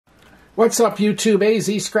What's up, YouTube?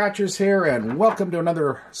 AZ Scratchers here, and welcome to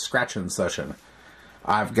another scratching session.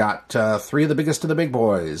 I've got three of the biggest of the big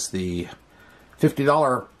boys. The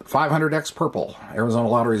 $50 500X Purple, Arizona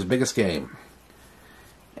Lottery's biggest game.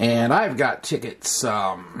 And I've got tickets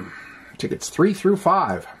 3 through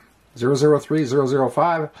 5. 003,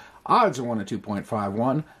 005, odds are 1 to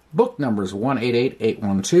 2.51, book numbers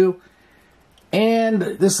 188812. And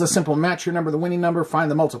this is a simple match your number, the winning number. Find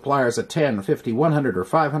the multipliers at 10, 50, 100, or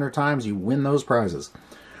 500 times. You win those prizes.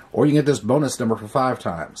 Or you can get this bonus number for 5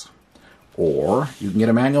 times. Or you can get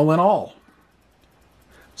a manual win all.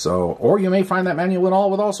 Or you may find that manual win all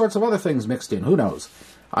with all sorts of other things mixed in. Who knows?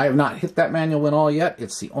 I have not hit that manual win all yet.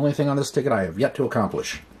 It's the only thing on this ticket I have yet to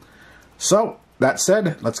accomplish. So, that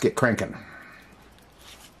said, let's get cranking.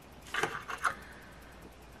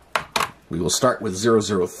 We will start with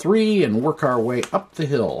 003 and work our way up the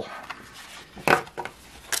hill.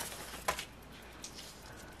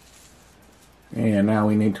 And now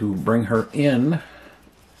we need to bring her in.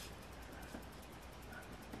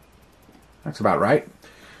 That's about right.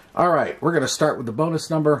 Alright, we're going to start with the bonus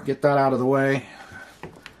number, get that out of the way.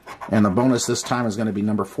 And the bonus this time is going to be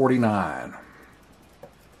number 49.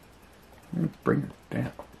 Bring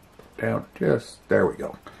it down just, there we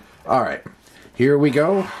go. Alright, here we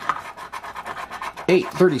go. 8,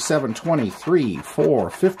 37, 23, 4,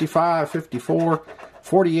 55, 54,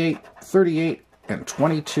 48, 38, and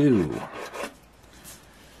 22.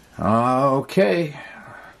 Okay,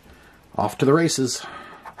 off to the races.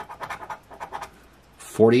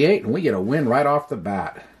 48, and we get a win right off the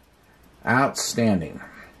bat. Outstanding.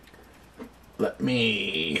 Let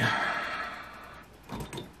me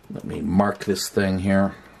mark this thing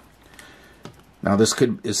here. Now is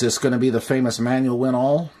this going to be the famous manual win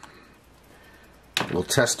all? We'll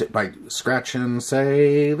test it by scratching,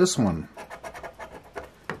 say, this one.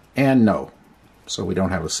 And no. So we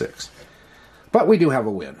don't have a 6. But we do have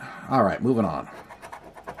a win. Alright, moving on.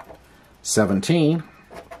 17.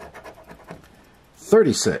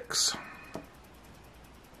 36.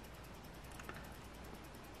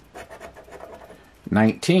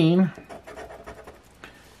 19.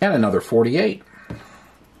 And another 48.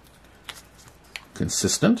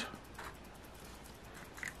 Consistent.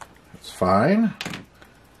 That's fine.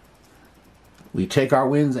 We take our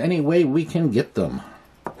wins any way we can get them.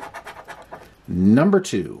 Number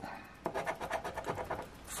 2.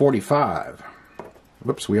 45.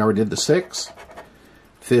 Whoops, we already did the 6.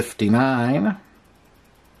 59.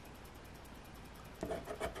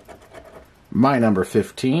 My number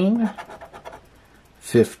 15.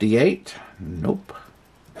 58. Nope.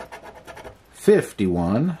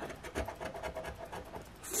 51.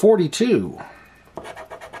 42.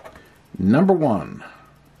 Number 1.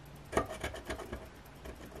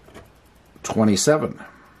 27.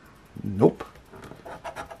 Nope.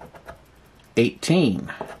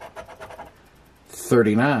 18.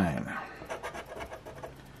 39.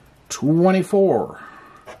 24.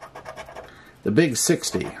 The big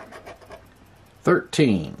 60.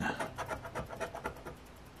 13.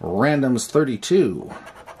 Randoms 32.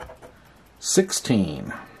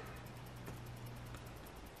 16.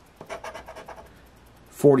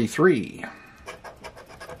 43.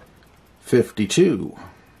 52.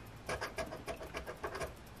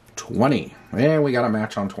 20. And we got a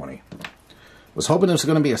match on 20. Was hoping this was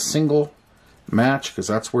going to be a single match because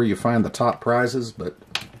that's where you find the top prizes, but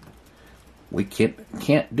we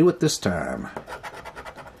can't do it this time.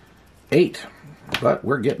 8. But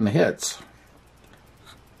we're getting the hits.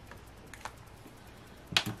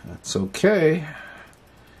 That's okay.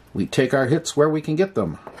 We take our hits where we can get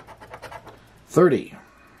them. 30.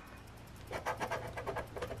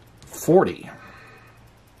 40.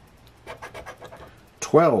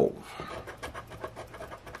 12.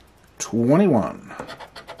 21.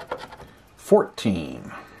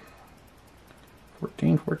 14.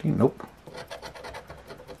 14, nope.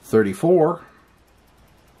 34.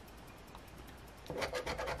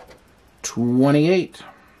 28.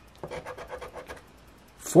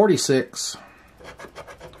 46.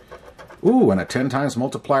 Ooh, and a 10 times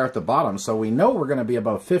multiplier at the bottom, so we know we're going to be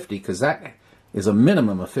above 50 because that is a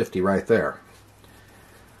minimum of 50 right there.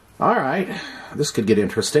 Alright, this could get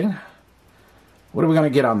interesting. What are we going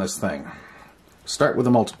to get on this thing? Start with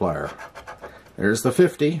a multiplier. There's the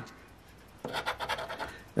 50.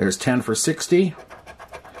 There's 10 for 60.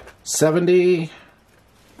 70.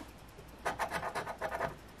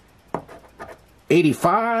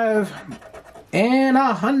 85. And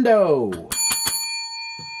a hundo.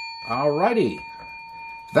 Alrighty.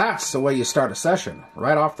 That's the way you start a session,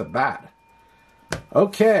 right off the bat.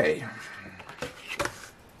 Okay.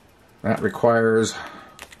 That requires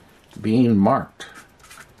being marked.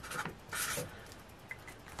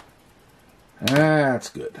 That's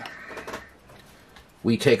good.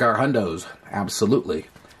 We take our hundos, absolutely.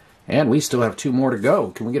 And we still have 2 more to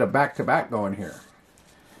go. Can we get a back-to-back going here?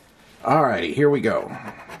 Alrighty, here we go.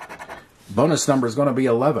 Bonus number is going to be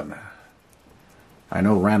 11. I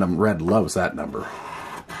know Random Red loves that number.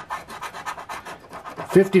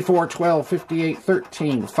 54, 12, 58,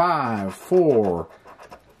 13, 5, 4,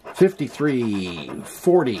 53,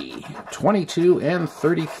 40, 22, and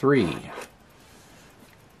 33.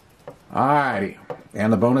 Alrighty,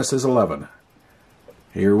 and the bonus is 11.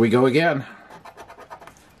 Here we go again.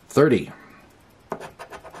 30,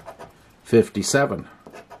 57,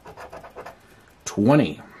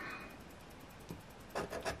 20,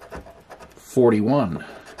 41,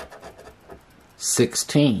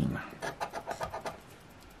 16,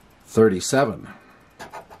 37,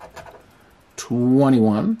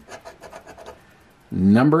 21,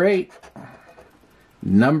 number 8,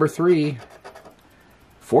 number 3,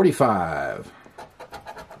 45,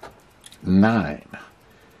 9,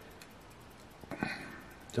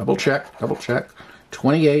 double check,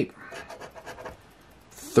 28,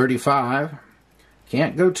 35,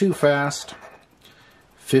 can't go too fast,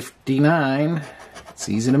 59, it's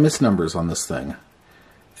easy to miss numbers on this thing,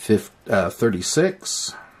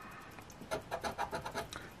 36,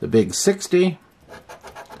 the big 60,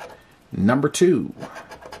 number 2,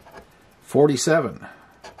 47,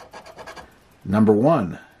 number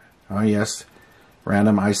 1, oh yes,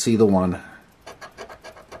 Random, I see the 1,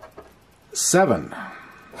 7,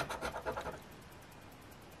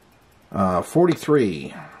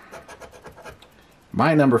 43,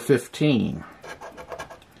 my number 15,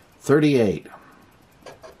 38,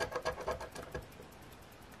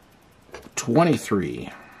 23,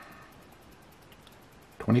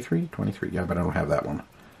 23, yeah, but I don't have that one,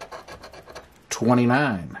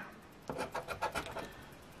 29,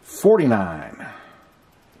 49,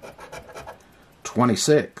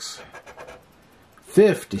 26,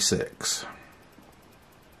 56,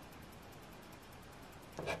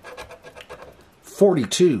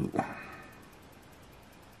 42,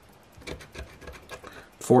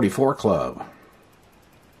 44 club,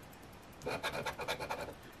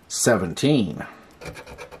 17,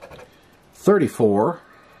 34,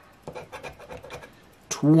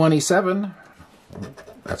 27,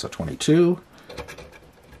 that's a 22,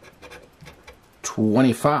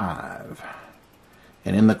 25,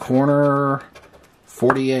 and in the corner,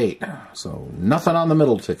 48, so nothing on the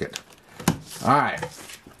middle ticket. Alright,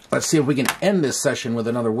 let's see if we can end this session with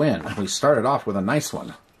another win. We started off with a nice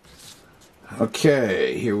one.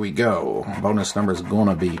 Okay, here we go. Bonus number is going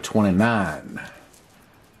to be 29.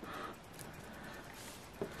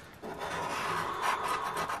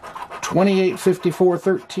 $28, $54,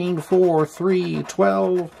 $13, $4, $3,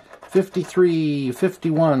 $12, $53,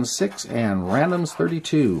 $51, $6, and randoms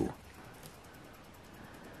 32.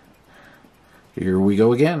 Here we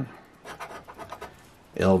go again.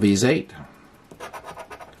 LV's 8,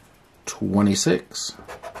 26,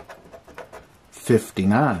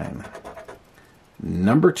 59,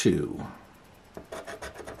 number 2,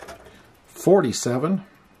 47,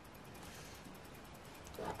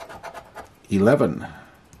 11,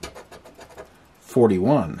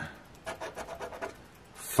 41,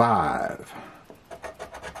 5,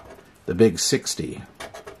 the big 60,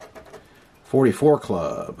 44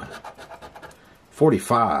 club,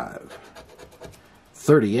 45,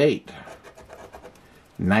 38,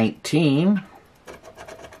 19,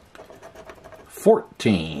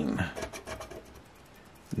 14,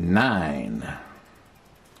 9,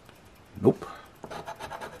 nope,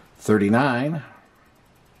 39,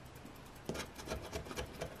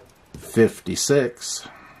 56,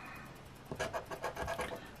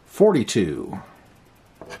 42,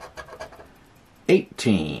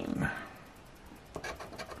 18,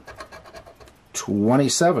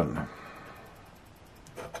 27,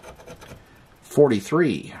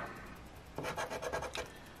 43,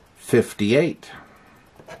 58,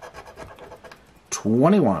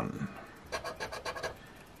 21,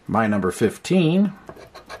 my number 15,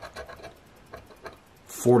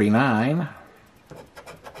 49,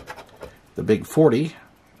 the big 40,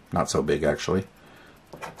 not so big actually,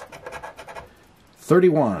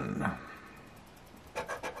 31,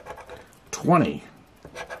 20,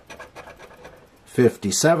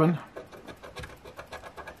 57,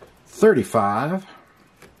 35,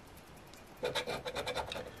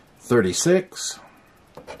 36,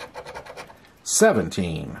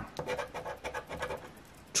 17,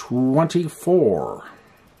 24,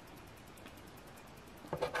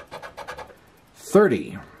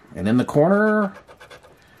 30, and in the corner,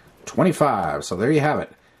 25. So there you have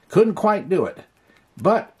it. Couldn't quite do it,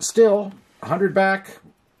 but still 100 back,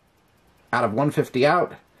 out of 150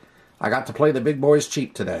 out. I got to play the big boys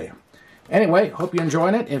cheap today. Anyway, hope you're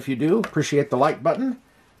enjoying it. If you do, appreciate the like button,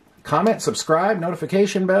 comment, subscribe,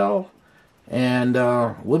 notification bell, and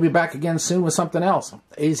we'll be back again soon with something else.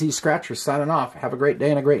 AZ Scratchers signing off. Have a great day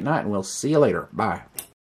and a great night, and we'll see you later. Bye.